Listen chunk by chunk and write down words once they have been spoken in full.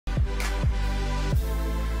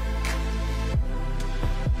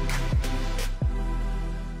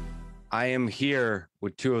I am here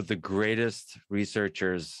with two of the greatest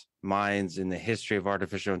researchers, minds in the history of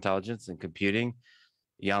artificial intelligence and computing.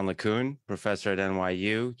 Yann LeCun, professor at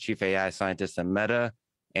NYU, chief AI scientist at Meta,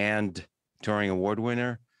 and Turing Award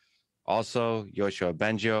winner. Also, Yoshua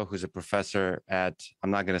Bengio, who's a professor at,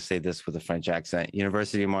 I'm not going to say this with a French accent,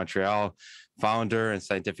 University of Montreal, founder and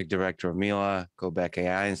scientific director of Mila, Quebec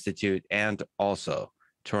AI Institute, and also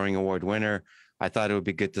Turing Award winner. I thought it would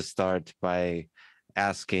be good to start by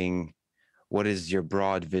asking, what is your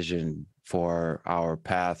broad vision for our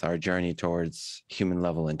path, our journey towards human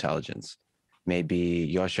level intelligence?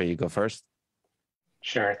 Maybe Yoshua, you go first.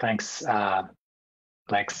 Sure, thanks,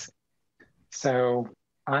 Lex. So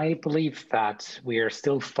I believe that we are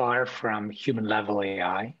still far from human level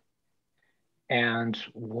AI. And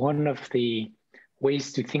one of the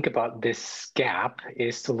ways to think about this gap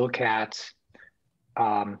is to look at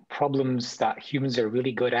problems that humans are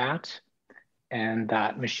really good at and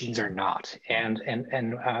that machines are not. And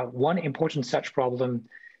one important such problem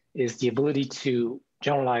is the ability to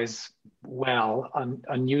generalize well on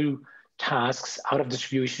new tasks out of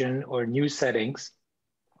distribution or new settings.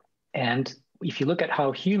 And if you look at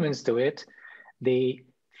how humans do it, they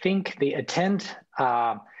attend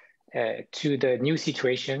to the new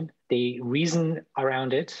situation, they reason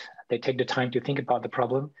around it, they take the time to think about the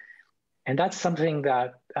problem. And that's something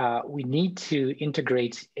that we need to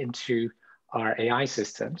integrate into our AI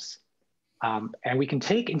systems. And we can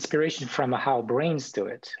take inspiration from how brains do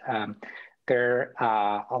it. There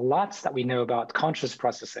are lots that we know about conscious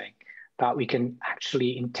processing that we can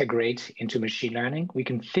actually integrate into machine learning. We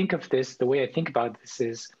can think of this, the way I think about this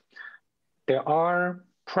is, there are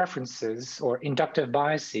preferences or inductive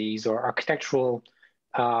biases or architectural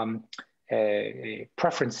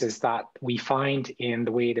preferences that we find in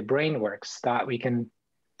the way the brain works that we can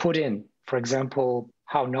put in. For example,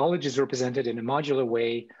 how knowledge is represented in a modular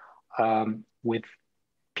way with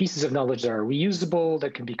pieces of knowledge that are reusable,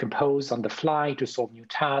 that can be composed on the fly to solve new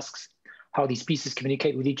tasks, how these pieces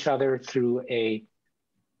communicate with each other through a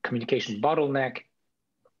communication bottleneck,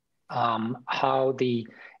 how the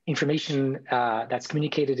information that's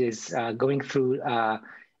communicated is going through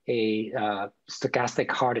a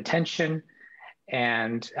stochastic hard attention,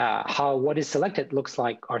 and how what is selected looks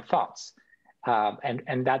like our thoughts.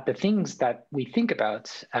 And that the things that we think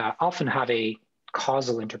about often have a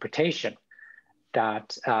causal interpretation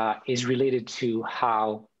that is related to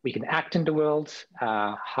how we can act in the world,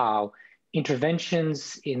 how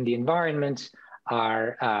interventions in the environment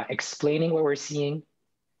are explaining what we're seeing.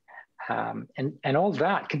 And all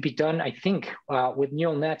that can be done, I think, with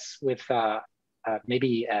neural nets with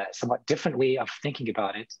maybe a somewhat different way of thinking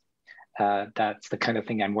about it. That's the kind of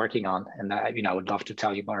thing I'm working on, and I would love to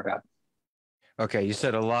tell you more about. Okay, you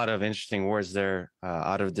said a lot of interesting words there,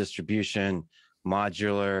 out of distribution,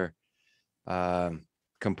 modular,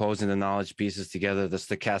 composing the knowledge pieces together, the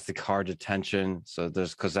stochastic hard attention. So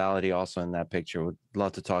there's causality also in that picture. Would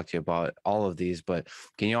love to talk to you about all of these, but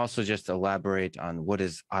can you also just elaborate on what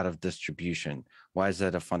is out of distribution? Why is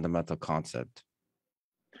that a fundamental concept?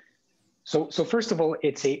 So first of all,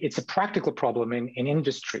 it's a practical problem in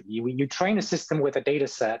industry. You train a system with a data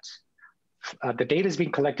set. The data is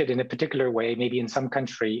being collected in a particular way, maybe in some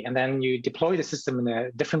country, and then you deploy the system in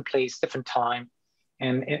a different place, different time,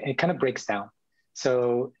 and it kind of breaks down.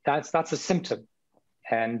 So that's a symptom.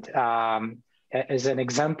 And as an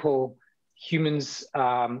example, humans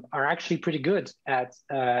are actually pretty good at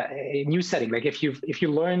a new setting. Like if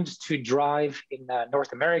you learned to drive in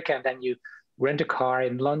North America and then you rent a car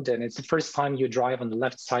in London, it's the first time you drive on the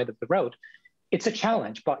left side of the road. It's a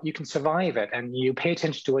challenge, but you can survive it, and you pay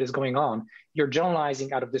attention to what is going on. You're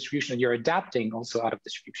generalizing out of distribution, and you're adapting also out of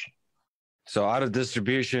distribution. So out of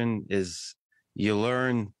distribution is you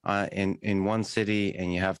learn in one city,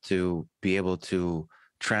 and you have to be able to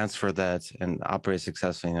transfer that and operate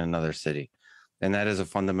successfully in another city. And that is a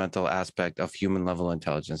fundamental aspect of human level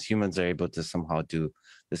intelligence. Humans are able to somehow do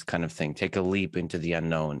this kind of thing, take a leap into the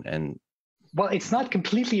unknown. And well, it's not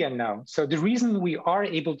completely unknown. So the reason we are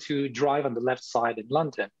able to drive on the left side in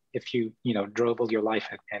London, if you drove all your life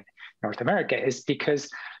in North America, is because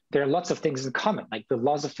there are lots of things in common. Like the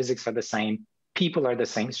laws of physics are the same, people are the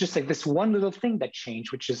same. It's just like this one little thing that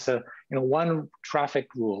changed, which is one traffic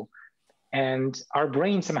rule. And our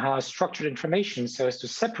brain somehow has structured information so as to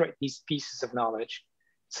separate these pieces of knowledge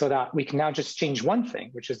so that we can now just change one thing,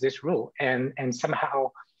 which is this rule, and somehow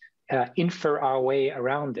infer our way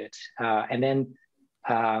around it, and then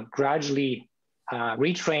gradually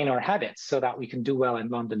retrain our habits so that we can do well in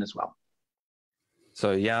London as well.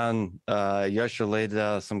 So Yann, Yoshua laid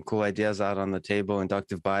some cool ideas out on the table: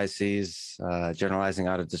 inductive biases, generalizing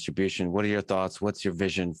out of distribution. What are your thoughts? What's your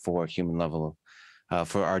vision for human level,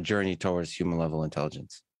 for our journey towards human level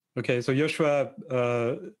intelligence? Okay, so Yoshua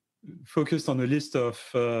focused on a list of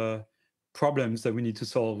problems that we need to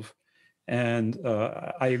solve, and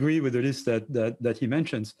I agree with the list that he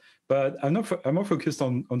mentions. But I'm more focused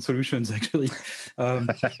on solutions actually.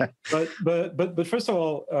 But first of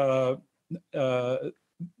all,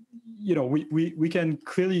 we can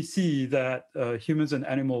clearly see that humans and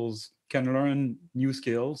animals can learn new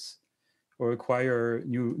skills or acquire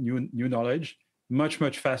new knowledge much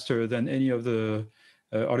faster than any of the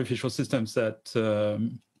artificial systems that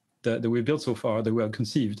we built so far, that we have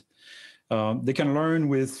conceived. They can learn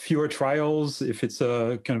with fewer trials if it's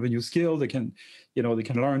a kind of a new skill. They can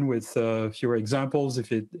learn with fewer examples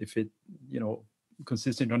if it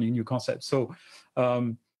consists in learning new concepts. So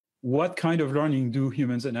what kind of learning do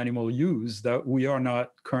humans and animals use that we are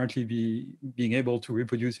not currently being able to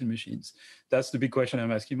reproduce in machines? That's the big question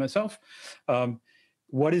I'm asking myself.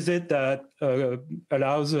 What is it that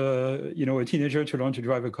allows a teenager to learn to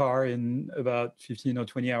drive a car in about 15 or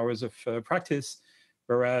 20 hours of practice,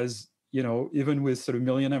 whereas even with sort of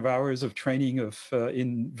millions of hours of training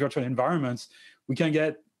in virtual environments, we can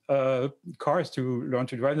get cars to learn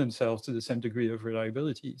to drive themselves to the same degree of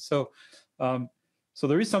reliability. So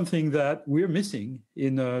there is something that we're missing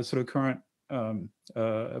in sort of current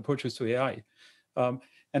approaches to AI.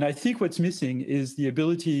 And I think what's missing is the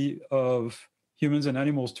ability of humans and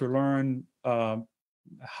animals to learn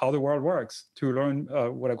how the world works, to learn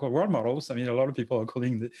what I call world models. I mean, a lot of people are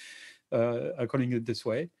calling it this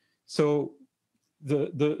way. So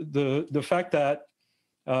the fact that,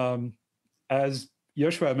 as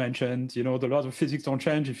Yoshua mentioned, the laws of physics don't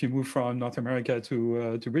change if you move from North America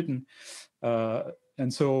to Britain,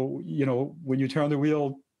 and so when you turn the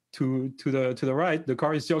wheel to the right, the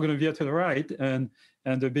car is still going to veer to the right, and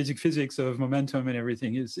the basic physics of momentum and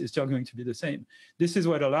everything is still going to be the same. This is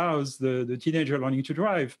what allows the teenager learning to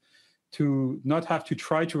drive to not have to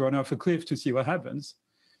try to run off a cliff to see what happens,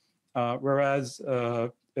 whereas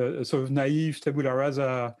a sort of naive tabula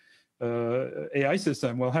rasa AI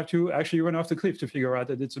system will have to actually run off the cliff to figure out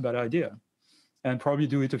that it's a bad idea, and probably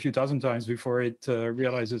do it a few thousand times before it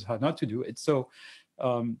realizes how not to do it. So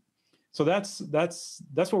that's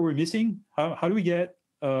what we're missing. How do we get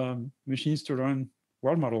machines to learn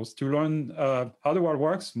world models, to learn how the world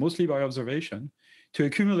works, mostly by observation, to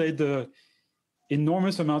accumulate the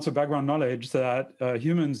enormous amounts of background knowledge that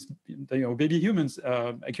baby humans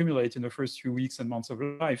accumulate in the first few weeks and months of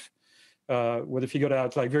life, where they figured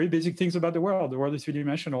out like very basic things about the world. The world is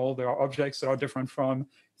three-dimensional. There are objects that are different from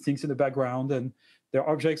things in the background, and there are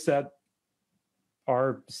objects that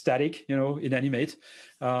are static, inanimate,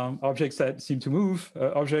 objects that seem to move,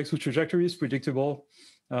 objects whose trajectory is predictable.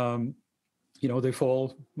 They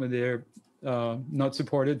fall when they're not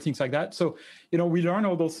supported, things like that. So, we learn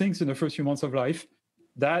all those things in the first few months of life.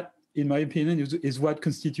 That, in my opinion, is what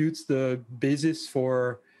constitutes the basis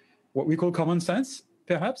for what we call common sense,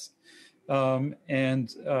 perhaps.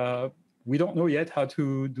 And we don't know yet how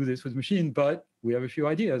to do this with machine, but we have a few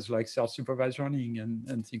ideas like self-supervised learning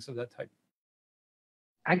and things of that type.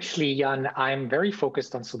 Actually, Yann, I'm very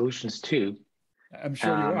focused on solutions too. I'm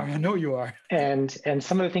sure you are. I know you are. And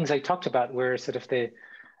some of the things I talked about were sort of the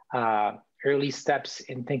early steps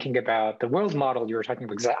in thinking about the world model you were talking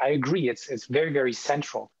about. Because I agree, it's very, very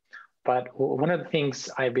central. But one of the things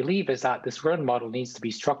I believe is that this world model needs to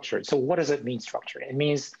be structured. So what does it mean, structured? It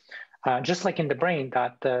means, just like in the brain,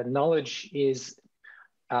 that the knowledge is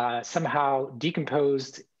somehow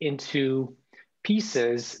decomposed into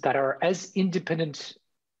pieces that are as independent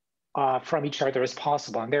from each other as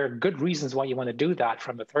possible. And there are good reasons why you want to do that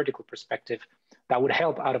from a theoretical perspective that would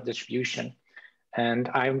help out of distribution. And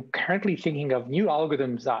I'm currently thinking of new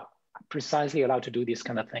algorithms that precisely allow to do these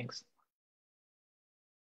kind of things.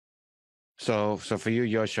 So for you,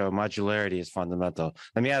 Yoshua, modularity is fundamental.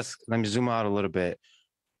 Let me zoom out a little bit.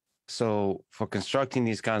 So for constructing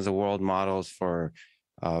these kinds of world models, for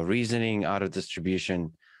reasoning out of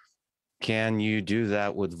distribution, can you do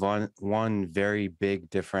that with one very big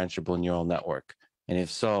differentiable neural network? And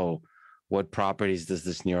if so, what properties does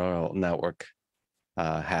this neural network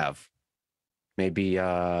have? Maybe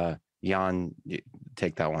Yann,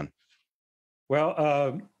 take that one.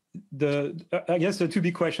 Well, I guess the two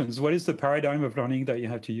big questions. What is the paradigm of learning that you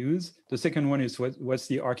have to use? The second one is what's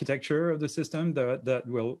the architecture of the system that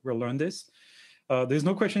will learn this? There's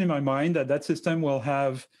no question in my mind that system will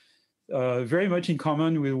have very much in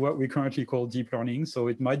common with what we currently call deep learning. So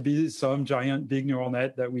it might be some giant big neural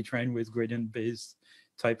net that we train with gradient-based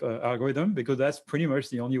type algorithm, because that's pretty much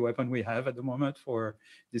the only weapon we have at the moment for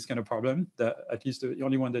this kind of problem, that at least the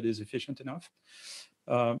only one that is efficient enough.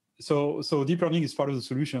 So deep learning is part of the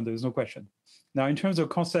solution, there's no question. Now, in terms of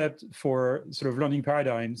concept for sort of learning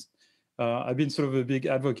paradigms, I've been sort of a big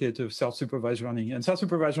advocate of self-supervised learning. And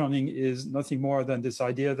self-supervised learning is nothing more than this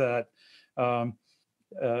idea that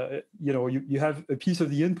you have a piece of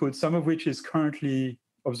the input, some of which is currently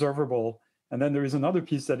observable, and then there is another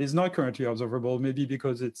piece that is not currently observable, maybe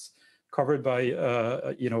because it's covered by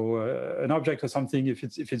an object or something, if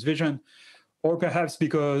it's vision, or perhaps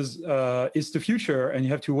because it's the future and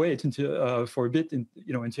you have to wait until for a bit,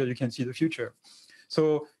 until you can see the future.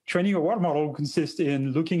 So training a world model consists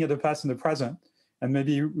in looking at the past and the present, and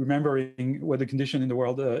maybe remembering what the condition in the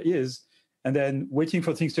world is, and then waiting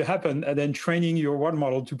for things to happen, and then training your world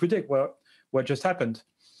model to predict what just happened.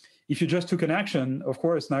 If you just took an action, of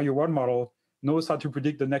course, now your world model knows how to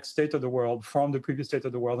predict the next state of the world from the previous state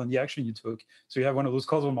of the world and the action you took. So you have one of those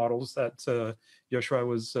causal models that Yoshua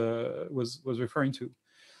was referring to.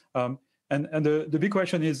 And the big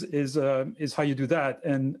question is how you do that.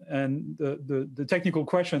 And the technical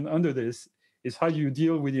question under this is how you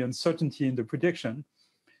deal with the uncertainty in the prediction,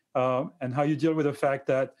 and how you deal with the fact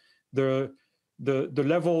that the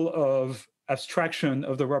level of abstraction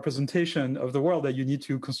of the representation of the world that you need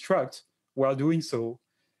to construct while doing so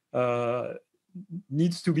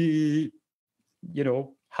needs to be,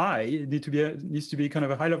 high. It needs to be kind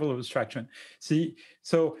of a high level of abstraction. See,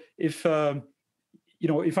 so if I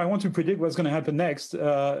want to predict what's going to happen next,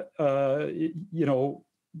 what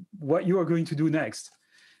you are going to do next.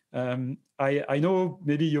 I know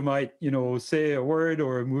maybe you might, say a word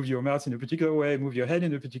or move your mouth in a particular way, move your head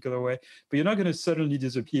in a particular way, but you're not going to suddenly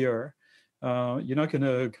disappear. You're not going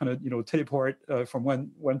to kind of, teleport from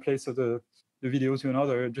one place of the video to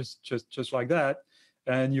another, just like that.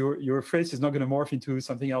 And your face is not going to morph into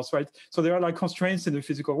something else, right? So there are like constraints in the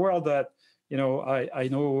physical world that, I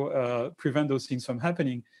know prevent those things from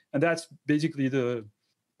happening. And that's basically the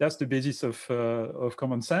basis of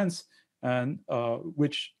common sense, and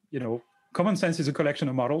which, common sense is a collection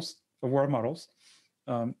of models, of world models.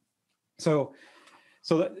 So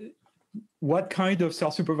what kind of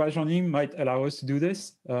self-supervised learning might allow us to do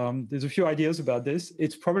this? There's a few ideas about this.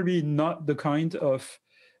 It's probably not the kind of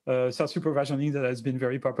self-supervised learning that has been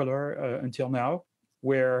very popular until now,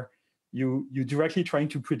 where you directly trying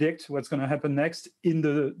to predict what's going to happen next in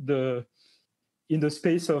the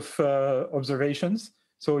space of observations.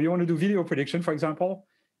 So you want to do video prediction, for example.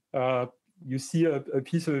 You see a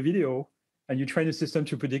piece of a video and you train the system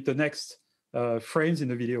to predict the next frames in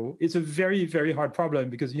the video. It's a very, very hard problem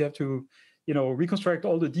because you have to, reconstruct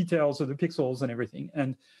all the details of the pixels and everything.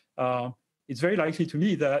 And it's very likely to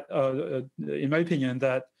me that, in my opinion,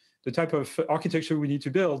 that the type of architecture we need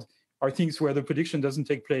to build are things where the prediction doesn't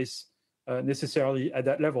take place necessarily at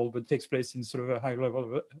that level, but takes place in sort of a high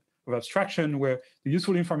level of abstraction where the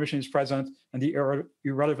useful information is present and the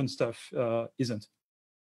irrelevant stuff isn't.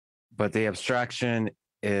 But the abstraction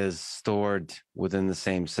is stored within the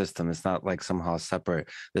same system. It's not like somehow separate.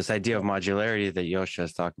 This idea of modularity that Yoshua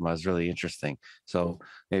is talking about is really interesting. So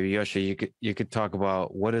maybe Yoshua, you could talk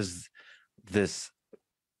about what is this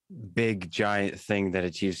big giant thing that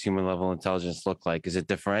achieves human level intelligence look like? Is it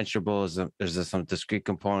differentiable? Is there some discrete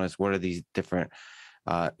components? What are these different?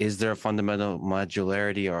 Is there a fundamental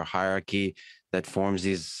modularity or hierarchy that forms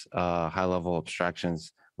these high level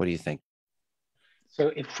abstractions? What do you think? So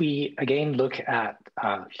if we again look at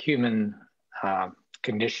human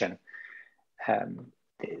condition,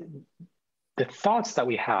 the thoughts that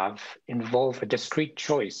we have involve a discrete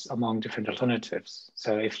choice among different alternatives.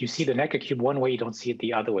 So if you see the Necker cube one way, you don't see it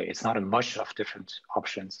the other way. It's not a mush of different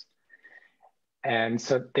options. And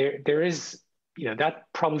so there is, that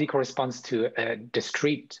probably corresponds to a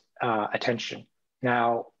discrete attention.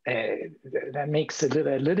 Now, that makes it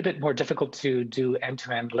a little bit more difficult to do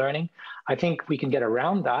end-to-end learning. I think we can get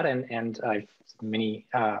around that, and I've many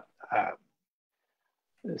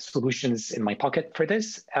solutions in my pocket for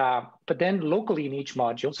this. But then locally in each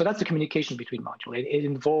module, so that's the communication between modules. It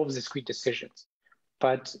involves discrete decisions,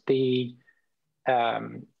 but the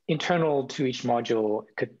internal to each module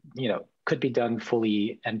could be done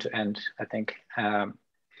fully end-to-end, I think.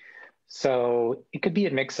 So it could be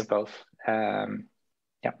a mix of both.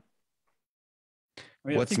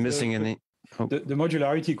 What's missing in the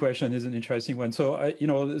modularity question is an interesting one. So,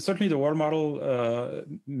 certainly the world model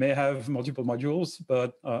may have multiple modules,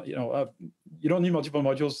 but, you don't need multiple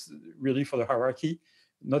modules really for the hierarchy,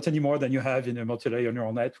 not any more than you have in a multi-layer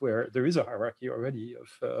neural net where there is a hierarchy already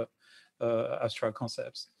of abstract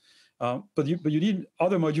concepts. But you need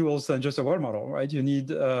other modules than just a world model, right? You need,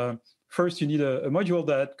 first you need a module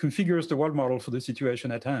that configures the world model for the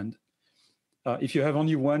situation at hand. If you have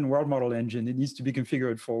only one world model engine, it needs to be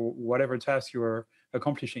configured for whatever task you are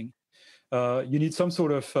accomplishing. You need some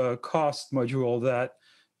sort of cost module that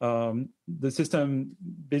the system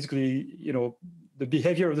basically, the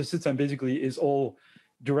behavior of the system basically is all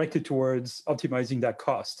directed towards optimizing that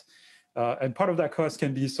cost. And part of that cost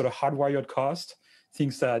can be sort of hardwired cost,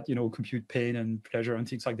 things that, compute pain and pleasure and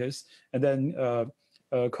things like this. And then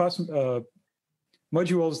cost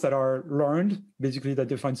modules that are learned, basically that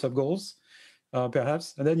define sub-goals,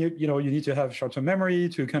 perhaps. And then, you need to have short-term memory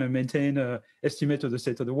to kind of maintain an estimate of the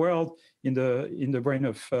state of the world. In the brain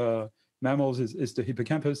of mammals is the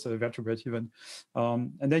hippocampus, vertebrate even.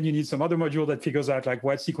 And then you need some other module that figures out like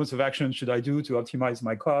what sequence of actions should I do to optimize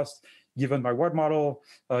my cost, given my world model.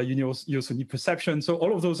 You also need perception. So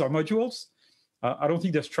all of those are modules. I don't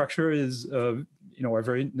think their structure is, are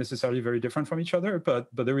very necessarily very different from each other, but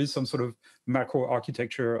there is some sort of macro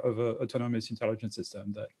architecture of an autonomous intelligence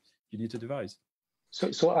system that you need to devise.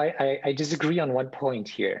 So I disagree on one point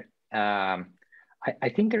here. I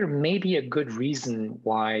think there may be a good reason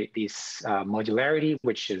why this modularity,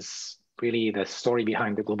 which is really the story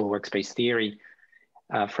behind the global workspace theory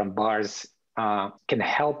from BARS, can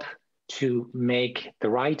help to make the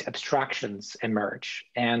right abstractions emerge.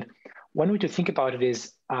 And one way to think about it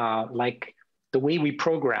is like the way we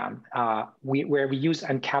program, where we use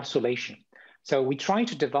encapsulation. So we try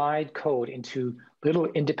to divide code into little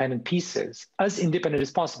independent pieces, as independent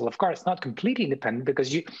as possible. Of course, not completely independent,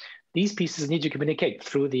 because these pieces need to communicate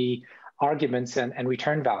through the arguments and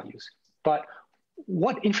return values. But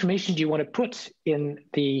what information do you want to put in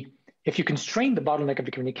if you constrain the bottleneck of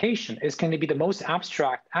the communication, is going to be the most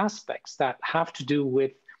abstract aspects that have to do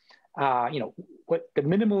with, what the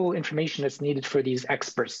minimal information that's needed for these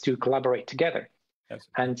experts to collaborate together. Yes.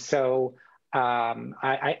 And so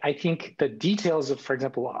I think the details of, for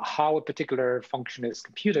example, how a particular function is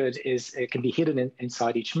computed it can be hidden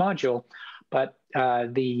inside each module, but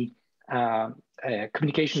the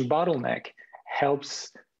communication bottleneck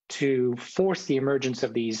helps to force the emergence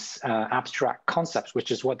of these abstract concepts,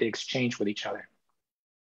 which is what they exchange with each other.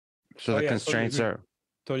 So the constraints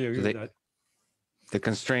totally agree with that. The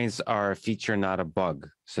constraints are a feature, not a bug.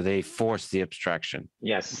 So they force the abstraction.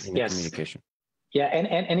 Yes. In the communication. Yeah,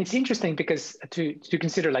 and it's interesting because to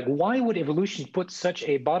consider, like, why would evolution put such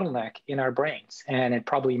a bottleneck in our brains and in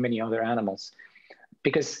probably many other animals?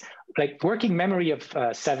 Because like working memory of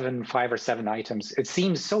 5 or 7 items, it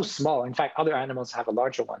seems so small. In fact, other animals have a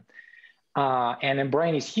larger one. And the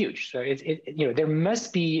brain is huge. So there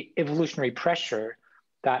must be evolutionary pressure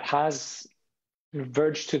that has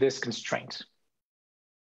verged to this constraint.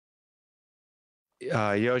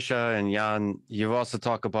 Yoshua and Yann, you've also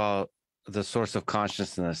talked about the source of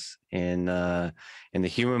consciousness in the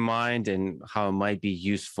human mind and how it might be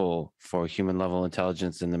useful for human level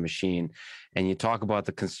intelligence in the machine. And you talk about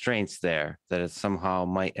the constraints there, that it somehow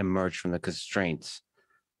might emerge from the constraints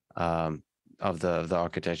of the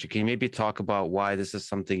architecture. Can you maybe talk about why this is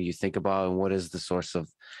something you think about, and what is the source of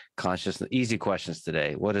consciousness? Easy questions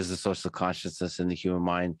today. What is the source of consciousness in the human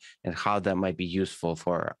mind, and how that might be useful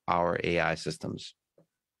for our AI systems?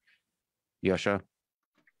 Yoshua?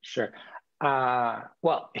 Sure.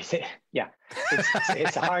 Well,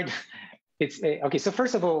 it's hard. Okay. So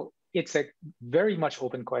first of all, it's a very much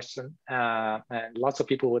open question, and lots of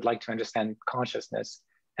people would like to understand consciousness,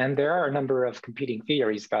 and there are a number of competing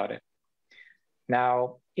theories about it.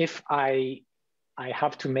 Now, if I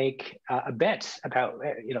have to make a bet about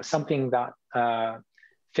something that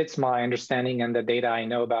fits my understanding and the data I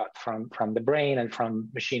know about from the brain and from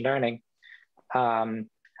machine learning,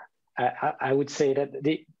 I would say that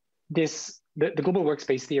the global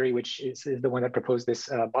workspace theory, which is the one that proposed this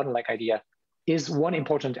bottleneck idea, is one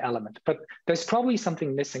important element. But there's probably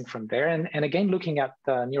something missing from there. And again, looking at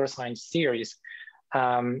the neuroscience theories,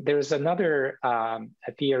 there's another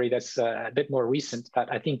theory that's a bit more recent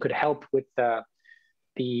that I think could help with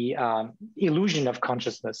the illusion of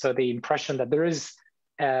consciousness. So the impression that there is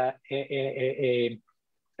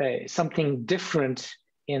something different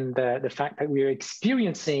in the fact that we're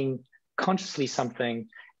experiencing consciously something,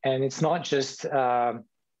 and it's not just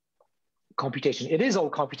computation. It is all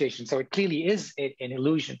computation, so it clearly is an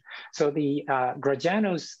illusion. So the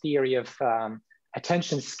Graziano's theory of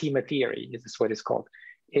attention schema theory, is what it's called,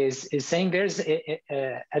 is saying there's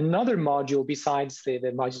another module besides the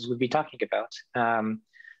modules we'll be talking about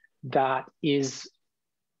that is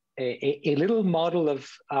a little model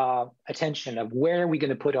of attention, of where we're going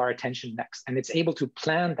to put our attention next, and it's able to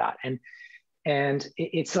plan that, and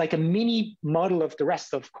it's like a mini model of the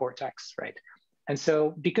rest of cortex, right? And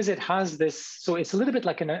so because it has this, so it's a little bit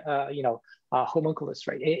like a homunculus,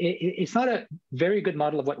 right? It's not a very good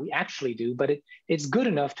model of what we actually do, but it's good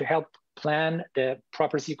enough to help plan the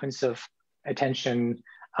proper sequence of attention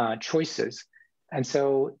choices. And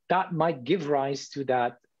so that might give rise to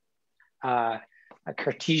that a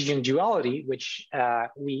Cartesian duality, which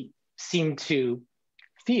we seem to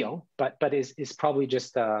feel, but is probably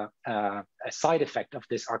just a side effect of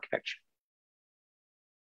this architecture.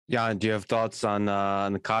 Yeah, do you have thoughts on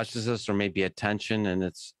the consciousness or maybe attention and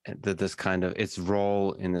its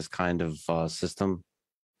role in this kind of system?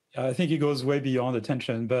 I think it goes way beyond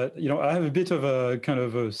attention, but I have a bit of a kind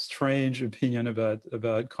of a strange opinion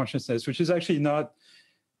about consciousness, which is actually not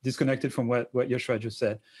disconnected from what Yoshua just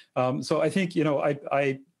said. So I think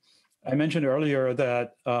I mentioned earlier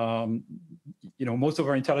that most of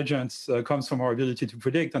our intelligence comes from our ability to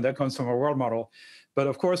predict, and that comes from our world model. But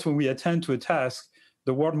of course, when we attend to a task,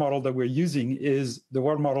 the world model that we're using is the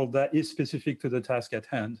world model that is specific to the task at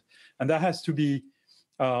hand, and that has to be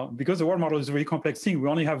because the world model is a very complex thing. We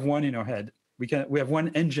only have one in our head. We have one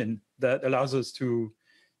engine that allows us to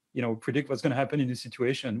predict what's going to happen in a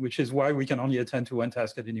situation, which is why we can only attend to one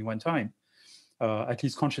task at any one time, at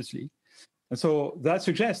least consciously. And so that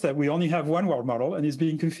suggests that we only have one world model, and it's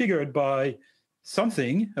being configured by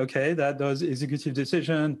something, okay, that does executive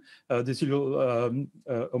decision, this little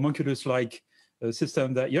homunculus-like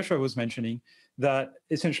system that Yoshua was mentioning, that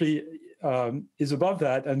essentially is above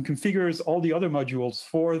that and configures all the other modules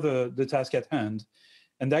for the task at hand.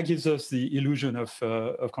 And that gives us the illusion of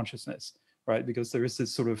consciousness, right? Because there is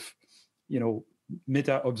this sort of,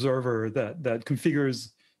 meta observer that configures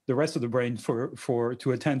the rest of the brain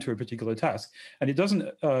to attend to a particular task. And it doesn't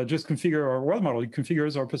just configure our world model, it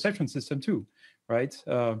configures our perception system too, right?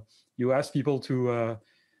 You ask people to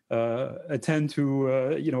attend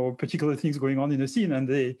to particular things going on in the scene, and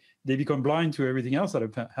they become blind to everything else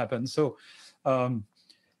that happens. So I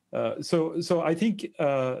think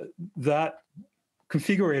that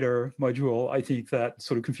configurator module, I think that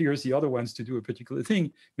sort of configures the other ones to do a particular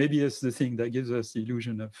thing, maybe is the thing that gives us the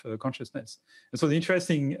illusion of consciousness. And so the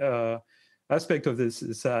interesting aspect of this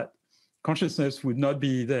is that consciousness would not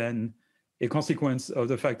be then a consequence of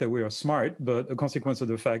the fact that we are smart, but a consequence of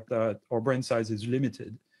the fact that our brain size is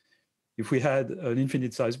limited. If we had an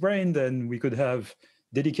infinite-sized brain, then we could have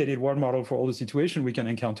dedicated world model for all the situations we can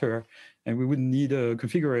encounter, and we wouldn't need a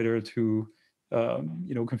configurator to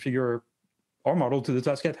configure our model to the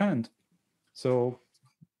task at hand. So,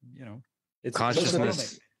 it's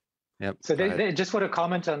consciousness. Yep. So they just want to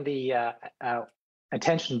comment on the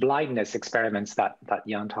attention blindness experiments that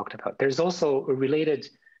Yann talked about. There's also a related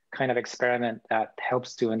kind of experiment that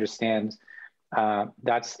helps to understand.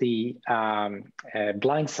 That's the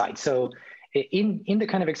blind side. So in the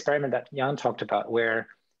kind of experiment that Yann talked about, where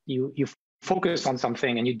you focus on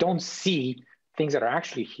something and you don't see things that are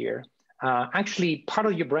actually here, actually part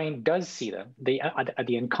of your brain does see them at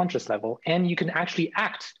the unconscious level, and you can actually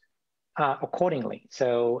act accordingly.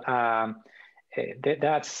 So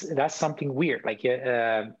that's something weird. Like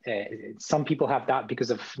some people have that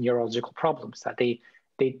because of neurological problems, that they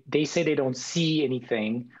say they don't see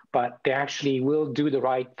anything, but they actually will do the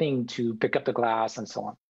right thing to pick up the glass and so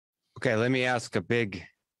on. Okay, let me ask a big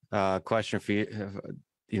question for you.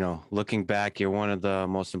 Looking back, you're one of the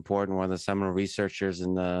most important, one of the seminal researchers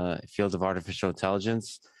in the field of artificial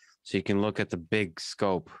intelligence. So you can look at the big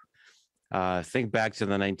scope. Think back to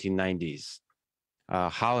the 1990s.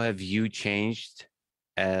 How have you changed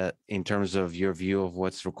in terms of your view of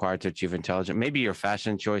what's required to achieve intelligence? Maybe your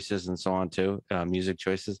fashion choices and so on too, music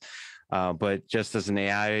choices. But just as an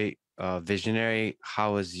AI visionary,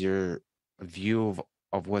 how has your view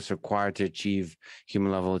of what's required to achieve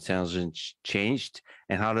human level intelligence changed?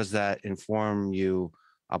 And how does that inform you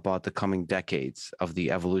about the coming decades of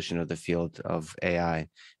the evolution of the field of AI?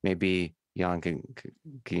 Maybe Yann, can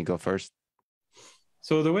you go first?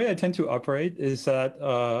 So the way I tend to operate is that,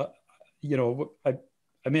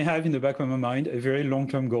 I may have in the back of my mind a very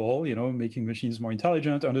long-term goal, making machines more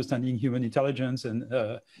intelligent, understanding human intelligence and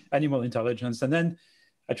animal intelligence. And then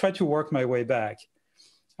I try to work my way back.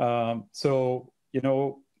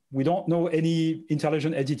 We don't know any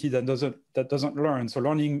intelligent entity that doesn't learn. So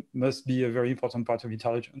learning must be a very important part of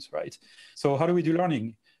intelligence, right? So how do we do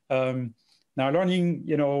learning? Now, learning,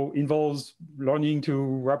 involves learning to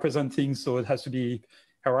represent things. So it has to be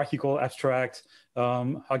hierarchical, abstract.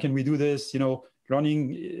 How can we do this?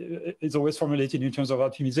 Learning is always formulated in terms of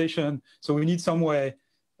optimization. So we need some way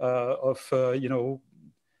of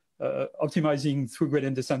optimizing through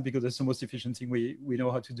gradient descent, because that's the most efficient thing we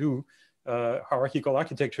know how to do. hierarchical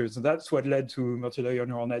architectures. And that's what led to multi-layer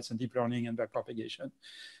neural nets and deep learning and backpropagation.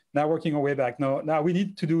 Now working our way back, now we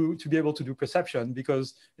need to be able to do perception,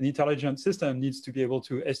 because an intelligent system needs to be able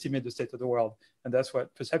to estimate the state of the world. And that's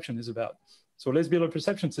what perception is about. So let's build a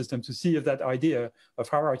perception system to see if that idea of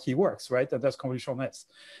hierarchy works, right? And that's convolutional nets.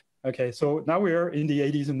 Okay, so now we're in the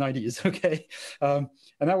 80s and 90s, okay? And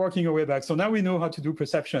now working our way back. So now we know how to do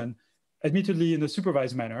perception, admittedly in a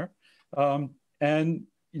supervised manner. And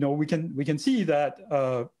we can see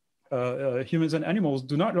that humans and animals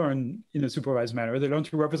do not learn in a supervised manner. They learn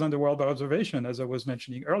to represent the world by observation, as I was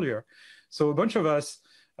mentioning earlier. So a bunch of us,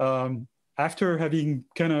 after having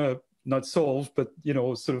kind of not solved, but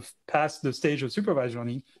sort of passed the stage of supervised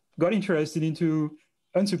learning, got interested into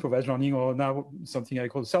unsupervised learning, or now something I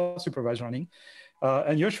call self-supervised learning.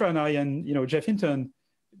 And Yoshua and I and Jeff Hinton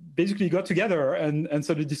basically got together and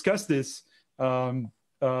sort of discussed this in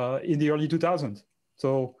the early 2000s.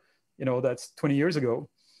 So that's 20 years ago,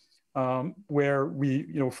 where we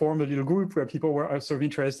formed a little group where people were sort of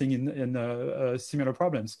interested in similar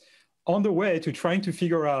problems. On the way to trying to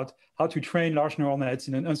figure out how to train large neural nets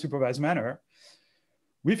in an unsupervised manner,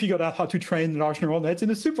 we figured out how to train large neural nets in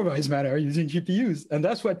a supervised manner using GPUs. And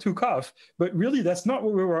that's what took off. But really, that's not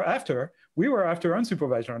what we were after. We were after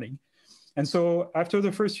unsupervised learning. And so after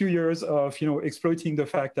the first few years of exploiting the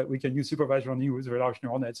fact that we can use supervised learning with large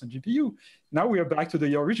neural nets and GPU, now we are back to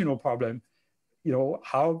the original problem.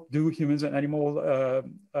 How do humans and animals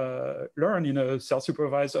learn in a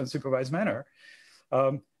self-supervised, unsupervised manner?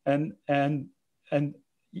 The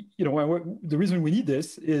reason we need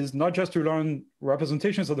this is not just to learn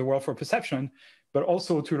representations of the world for perception, but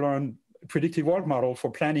also to learn predictive world model for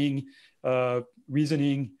planning,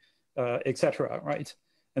 reasoning, etc. Right?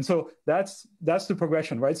 And so that's the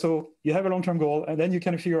progression, right? So you have a long-term goal, and then you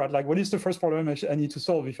kind of figure out, like, what is the first problem I need to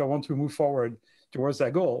solve if I want to move forward towards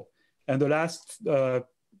that goal? And the last,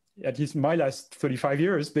 at least my last 35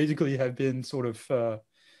 years, basically have been sort of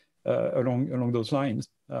along those lines.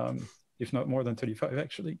 If not more than 35,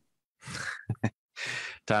 actually.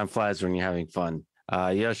 Time flies when you're having fun.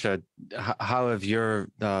 Yoshua, how have your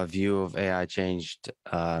view of AI changed?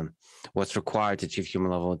 What's required to achieve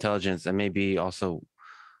human level intelligence? And maybe also,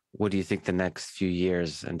 what do you think the next few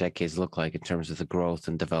years and decades look like in terms of the growth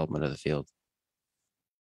and development of the field?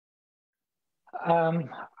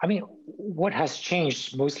 I mean, what has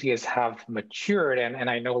changed mostly is have matured, and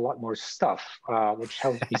I know a lot more stuff, which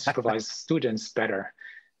helps me supervise students better.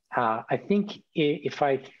 I think if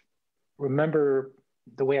I remember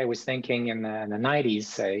the way I was thinking in the 90s,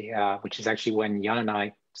 say, which is actually when Yann and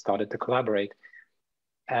I started to collaborate,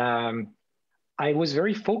 I was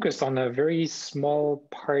very focused on a very small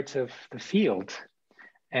part of the field.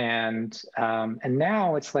 And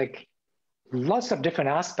now it's like lots of different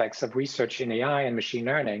aspects of research in AI and machine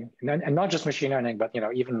learning, and not just machine learning, but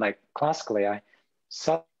even like classical AI,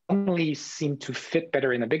 suddenly seem to fit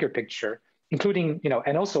better in a bigger picture, including,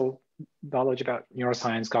 and also knowledge about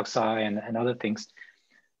neuroscience, GOXI, and other things.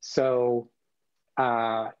 So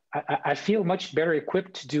I feel much better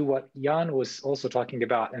equipped to do what Yann was also talking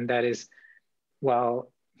about, and that is,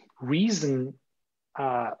 well, reason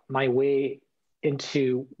my way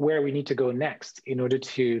into where we need to go next in order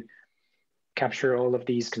to capture all of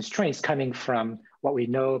these constraints coming from what we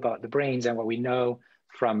know about the brains and what we know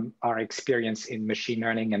from our experience in machine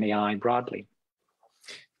learning and AI broadly.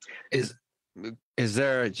 Is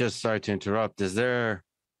there, just sorry to interrupt, is there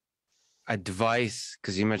advice,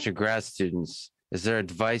 because you mentioned grad students, is there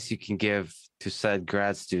advice you can give to said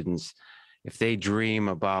grad students if they dream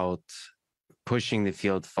about pushing the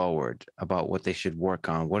field forward, about what they should work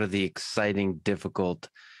on? What are the exciting, difficult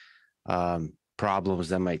problems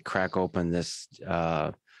that might crack open this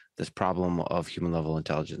problem of human level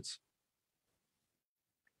intelligence?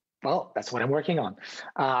 Well, that's what I'm working on.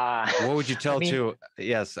 What would you tell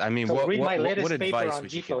Yes, I mean, so read my latest what paper advice on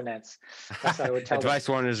would you GFlow give? nets. That's what I would tell Advice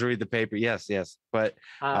them. one is read the paper. Yes, but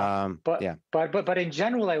yeah. But in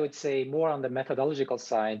general, I would say more on the methodological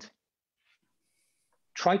side.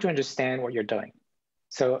 Try to understand what you're doing.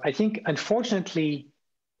 So I think, unfortunately,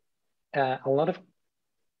 a lot of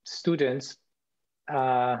students,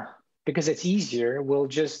 because it's easier, will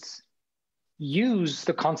just use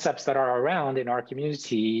the concepts that are around in our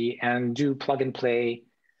community and do plug and play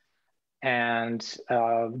and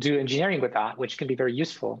do engineering with that, which can be very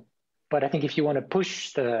useful. But I think if you want to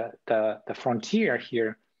push the frontier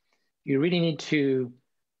here, you really need to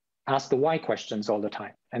ask the why questions all the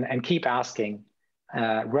time and keep asking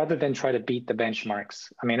rather than try to beat the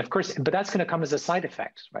benchmarks. I mean, of course, but that's going to come as a side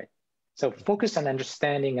effect, right? So focus on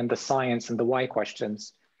understanding and the science and the why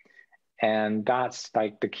questions. And that's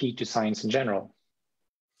like the key to science in general.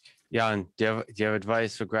 Yann, do you have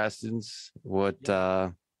advice for grad students?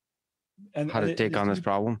 How to take on this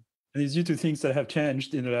problem? And it's due to things that have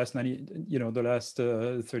changed in the last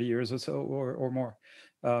 30 years or so or more.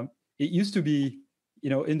 It used to be,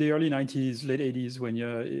 in the early 90s, late 80s, when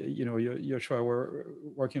Yoshua were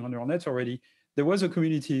working on neural nets already, there was a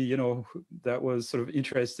community, that was sort of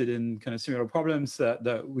interested in kind of similar problems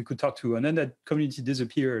that we could talk to. And then that community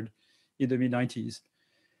disappeared in the mid 90s.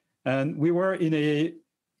 And we were in a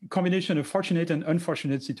combination of fortunate and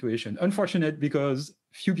unfortunate situation. Unfortunate because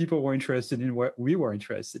few people were interested in what we were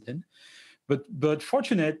interested in, but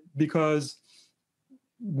fortunate because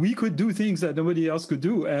we could do things that nobody else could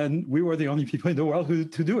do, and we were the only people in the world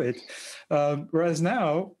to do it. Whereas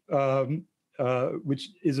now, which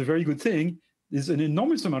is a very good thing, there's an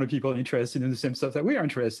enormous amount of people interested in the same stuff that we are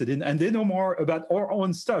interested in, and they know more about our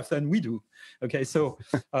own stuff than we do. Okay, so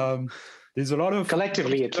there's a lot of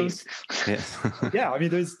collectively, at least. Yeah, I mean,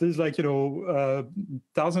 there's like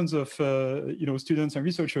thousands of students and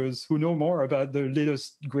researchers who know more about the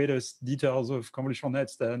latest, greatest details of convolutional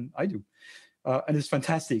nets than I do, and it's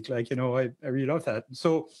fantastic. Like I really love that.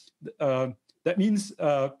 So that means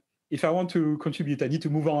if I want to contribute, I need to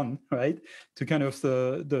move on, right, to kind of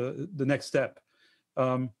the next step.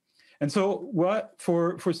 And so what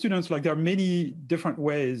for students, like there are many different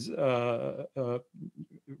ways a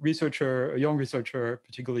young researcher,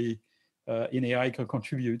 particularly in AI, can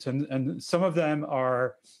contribute. And some of them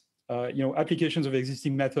are, applications of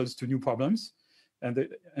existing methods to new problems. And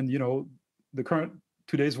the current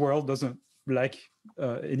today's world doesn't like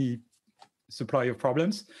any supply of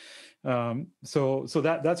problems. So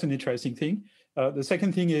that's an interesting thing. The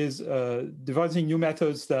second thing is devising new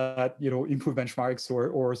methods that improve benchmarks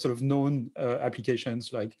or sort of known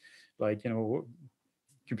applications like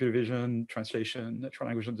computer vision, translation, natural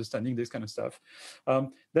language understanding, this kind of stuff.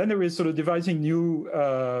 Then there is sort of devising new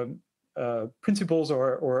principles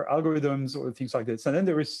or algorithms or things like this. And then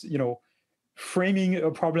there is framing a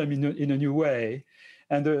problem in a new way.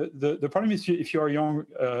 And the problem is, if you're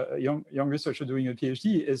a young researcher doing a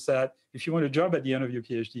PhD, is that if you want a job at the end of your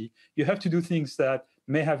PhD, you have to do things that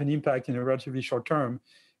may have an impact in a relatively short term,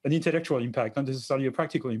 an intellectual impact, not necessarily a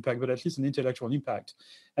practical impact, but at least an intellectual impact.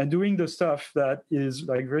 And doing the stuff that is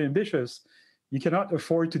like very ambitious, you cannot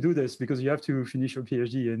afford to do this because you have to finish your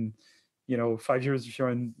PhD in 5 years if you're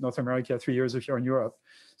in North America, 3 years if you're in Europe.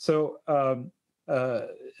 So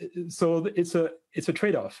so it's a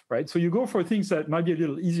trade-off, right? So you go for things that might be a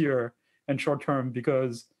little easier and short-term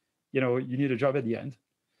because you need a job at the end.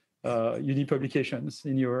 You need publications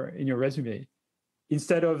in your resume,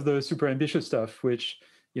 instead of the super ambitious stuff, which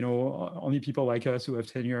only people like us who have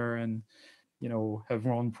tenure and have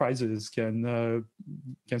won prizes can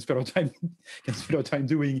spend our time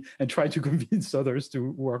doing and try to convince others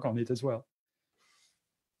to work on it as well.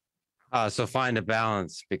 So find a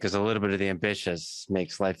balance, because a little bit of the ambitious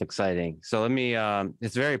makes life exciting. So let me,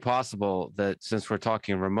 it's very possible that since we're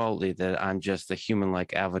talking remotely, that I'm just a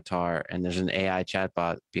human-like avatar and there's an AI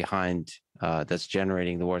chatbot behind that's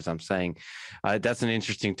generating the words I'm saying. That's an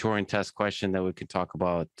interesting Turing test question that we could talk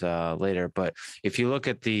about later. But if you look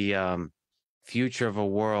at the future of a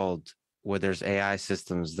world where there's AI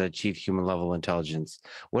systems that achieve human level intelligence,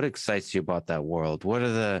 what excites you about that world?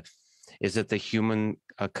 Is it the human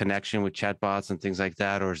connection with chatbots and things like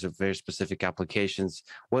that, or is it very specific applications?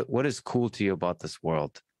 What is cool to you about this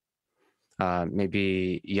world?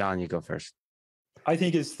 Maybe Yann, you go first. I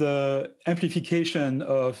think it's the amplification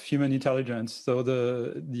of human intelligence. So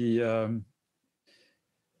the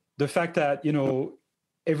fact that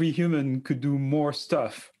every human could do more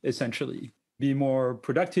stuff, essentially, be more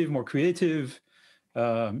productive, more creative.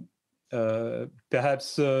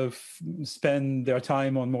 Perhaps spend their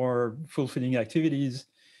time on more fulfilling activities,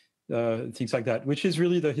 things like that, which is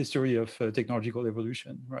really the history of technological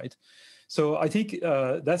evolution, right? So I think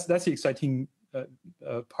that's the exciting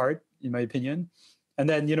part, in my opinion. And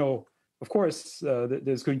then, of course,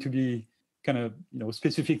 there's going to be kind of,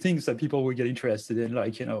 specific things that people will get interested in,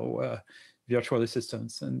 like, virtual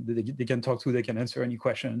assistants, and they can talk to, they can answer any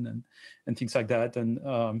question and things like that.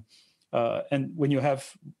 And when you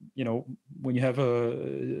have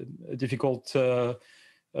a difficult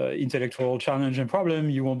intellectual challenge and problem,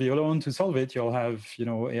 you won't be alone to solve it. You'll have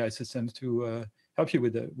AI systems to help you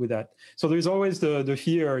with that. So there's always the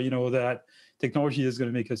fear that technology is going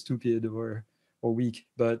to make us stupid or weak.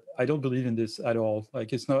 But I don't believe in this at all.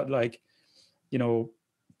 Like, it's not like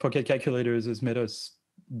pocket calculators has made us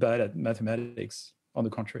bad at mathematics. On the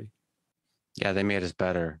contrary. Yeah, they made us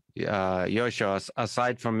better. Yoshua,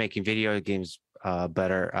 aside from making video games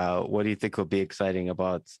better, what do you think will be exciting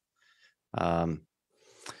about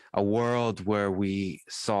a world where we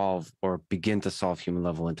solve or begin to solve human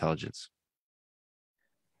level intelligence?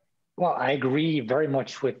 Well, I agree very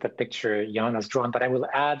much with the picture Yann has drawn, but I will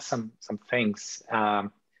add some things.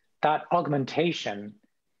 That augmentation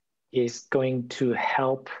is going to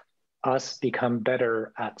help us become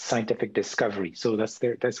better at scientific discovery. So that's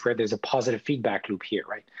where there's a positive feedback loop here,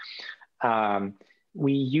 right?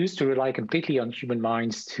 We used to rely completely on human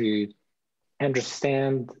minds to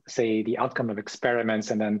understand, say, the outcome of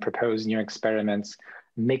experiments and then propose new experiments,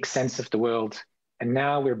 make sense of the world. And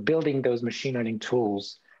now we're building those machine learning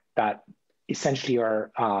tools that essentially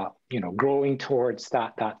are growing towards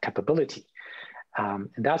that capability. And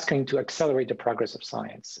that's going to accelerate the progress of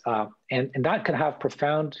science. And that can have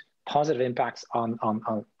profound positive impacts on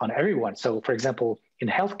everyone. So for example, in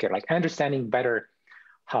healthcare, like understanding better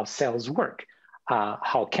how cells work,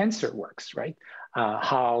 how cancer works, right?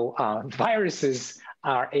 How viruses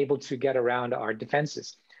are able to get around our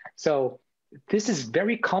defenses. So this is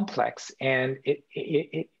very complex, and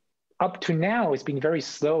it up to now it's been very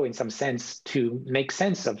slow in some sense to make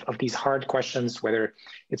sense of these hard questions, whether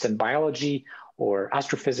it's in biology or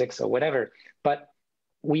astrophysics or whatever. But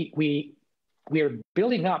we are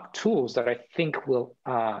building up tools that I think will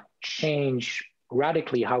change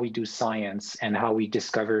radically how we do science and how we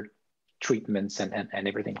discover treatments and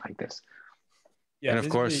everything like this. Yeah, and of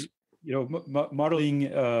course, modeling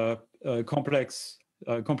complex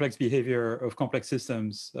behavior of complex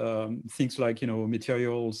systems, things like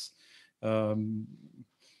materials,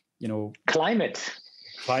 climate,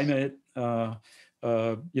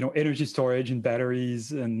 energy storage in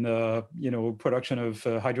batteries, and production of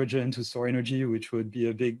hydrogen to store energy, which would be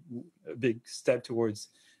a big step towards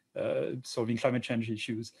solving climate change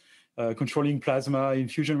issues. Controlling plasma in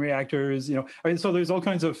fusion reactors, so there's all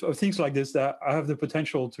kinds of things like this that have the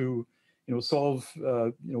potential to, solve,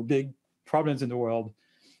 big problems in the world.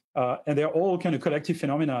 And they're all kind of collective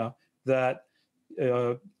phenomena that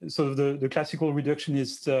sort of the classical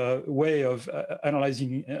reductionist way of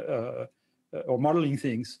analyzing or modeling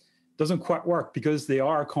things doesn't quite work, because they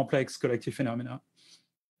are complex collective phenomena.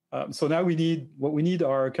 So now what we need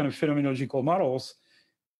are kind of phenomenological models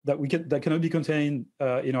that cannot be contained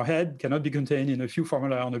in our head, cannot be contained in a few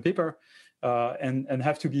formula on a paper, and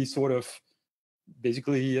have to be sort of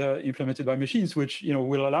basically implemented by machines, which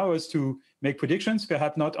will allow us to make predictions,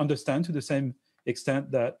 perhaps not understand to the same extent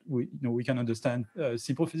that we can understand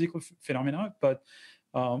simple physical phenomena, but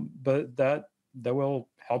that will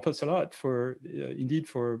help us a lot for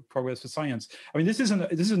progress of science. I mean, this is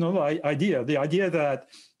another idea. The idea that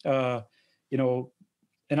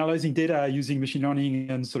analyzing data using machine learning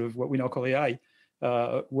and sort of what we now call AI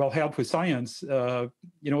will help with science,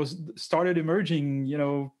 started emerging,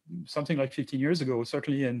 something like 15 years ago,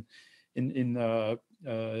 certainly in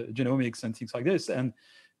genomics and things like this. And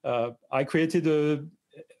I created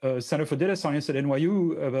a Center for Data Science at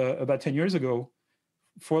NYU about 10 years ago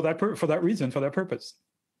for that reason, for that purpose.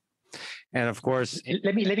 And of course,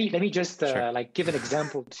 let me just sure. give an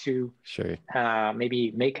example to Sure.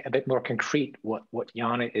 maybe make a bit more concrete what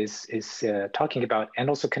Yann is talking about, and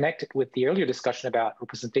also connect it with the earlier discussion about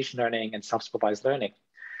representation learning and self-supervised learning.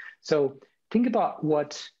 So think about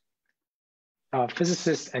what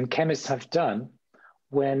physicists and chemists have done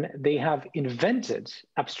when they have invented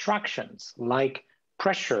abstractions like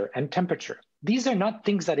pressure and temperature. These are not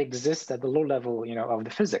things that exist at the low level, of the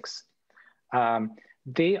physics.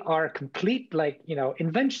 They are complete,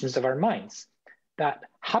 inventions of our minds that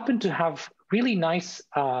happen to have really nice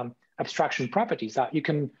abstraction properties, that you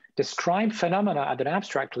can describe phenomena at an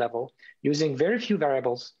abstract level using very few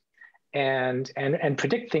variables and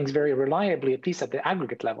predict things very reliably, at least at the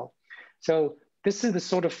aggregate level. So this is the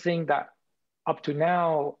sort of thing that up to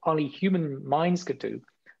now only human minds could do.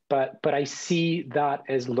 But I see that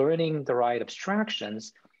as learning the right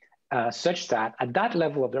abstractions such that at that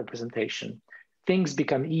level of representation, things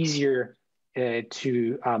become easier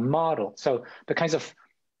to model. So the kinds of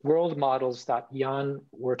world models that Yann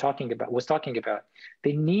was talking about,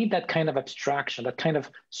 they need that kind of abstraction, that kind of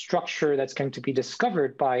structure that's going to be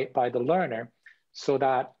discovered by the learner, so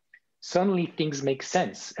that suddenly things make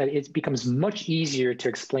sense. It becomes much easier to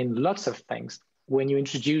explain lots of things when you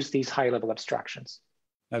introduce these high-level abstractions.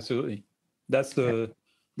 Absolutely, that's the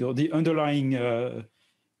underlying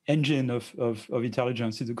engine of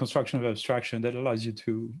intelligence is the construction of abstraction that allows you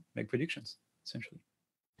to make predictions, essentially.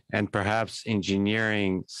 And perhaps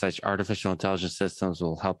engineering such artificial intelligence systems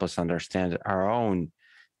will help us understand our own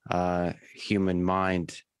human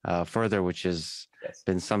mind further, which has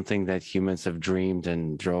been something that humans have dreamed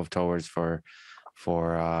and drove towards for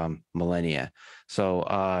millennia.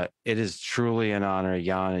 So it is truly an honor,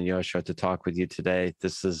 Yann and Yoshua, to talk with you today.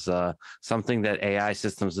 This is something that AI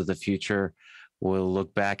systems of the future will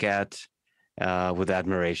look back at with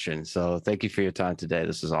admiration. So thank you for your time today.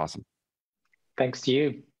 This is awesome. Thanks to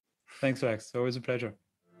you. Thanks, Rex. Always a pleasure.